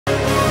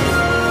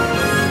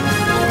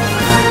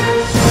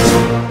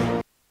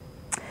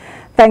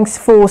Thanks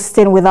for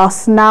staying with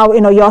us. Now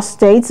in Oyo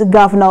State,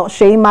 Governor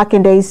Seyi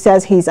Makinde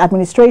says his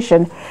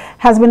administration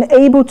has been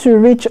able to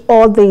reach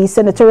all the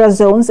senatorial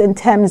zones in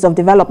terms of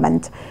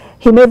development.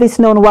 He made this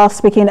known while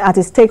speaking at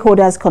his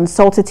stakeholders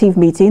consultative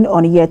meeting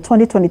on year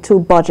 2022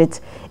 budget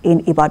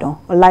in Ibadan.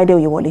 Olaide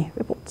Oyewole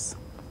reports.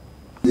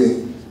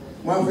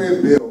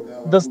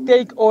 The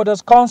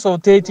stakeholders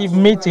consultative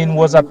meeting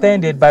was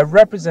attended by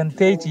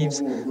representatives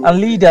and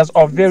leaders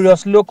of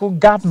various local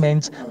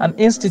governments and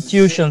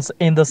institutions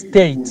in the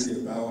state.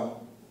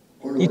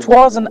 It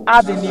was an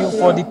avenue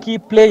for the key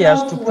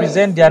players to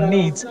present their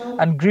needs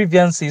and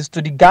grievances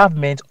to the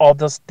government of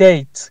the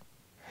state.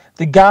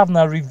 The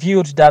governor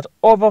revealed that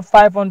over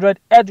 500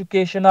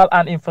 educational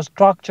and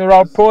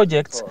infrastructural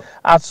projects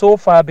have so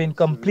far been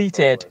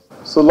completed.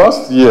 So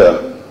last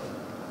year,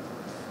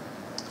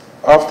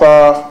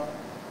 after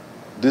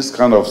this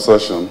kind of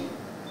session,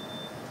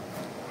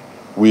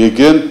 we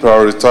again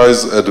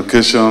prioritize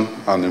education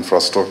and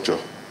infrastructure.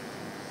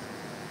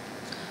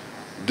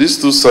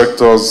 These two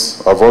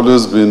sectors have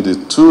always been the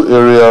two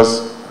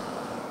areas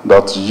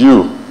that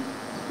you,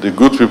 the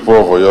good people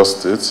of Oyo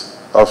State,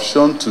 have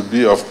shown to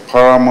be of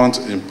paramount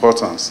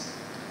importance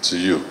to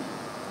you.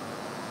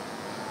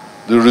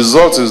 The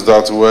result is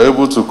that we were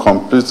able to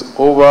complete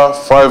over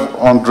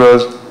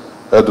 500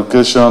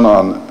 education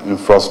and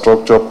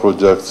infrastructure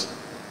projects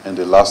in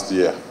the last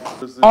year.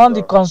 On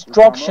the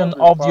construction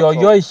of the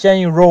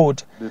Oyo-Isheyin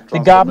Road, the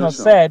governor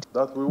said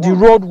the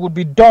road would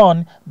be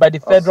done by the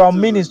Federal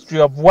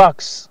Ministry of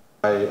Works.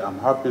 I am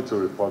happy to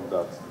report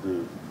that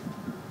the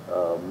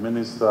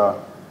minister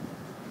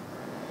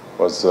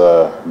was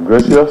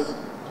gracious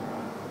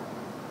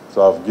to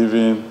have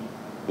given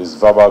his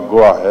verbal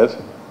go-ahead,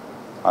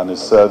 and he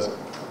said,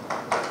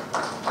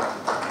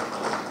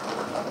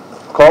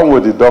 come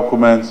with the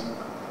document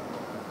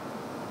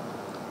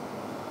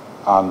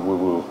and we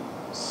will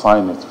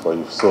sign it for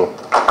you. So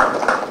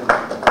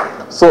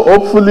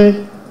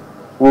hopefully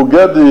we'll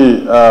get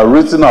the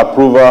written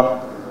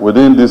approval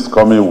within this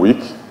coming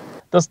week.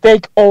 The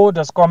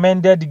stakeholders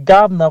commended the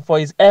governor for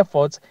his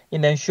efforts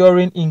in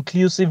ensuring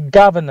inclusive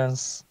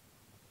governance.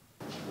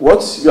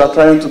 What you are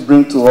trying to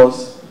bring to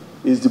us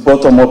is the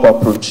bottom-up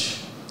approach.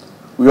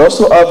 We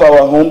also have our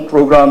own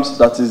programs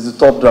that is the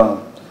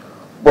top-down,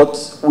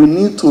 but we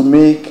need to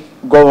make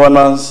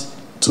governance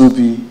to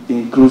be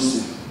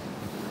inclusive,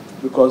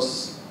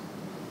 because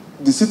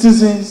the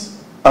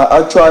citizens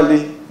are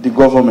actually the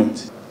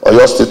government.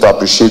 Oyo State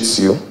appreciates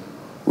you.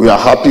 We are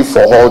happy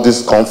for all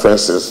these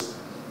conferences.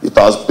 It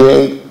has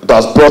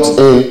brought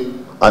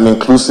in an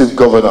inclusive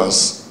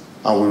governance,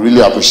 and we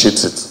really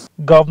appreciate it.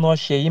 Governor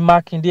Seyi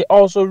Makinde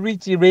also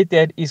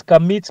reiterated his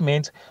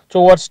commitment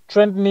towards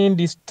strengthening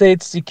the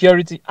state's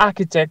security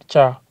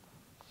architecture.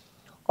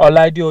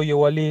 Olaide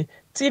Oyewole,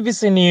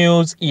 TVC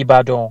News,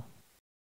 Ibadan.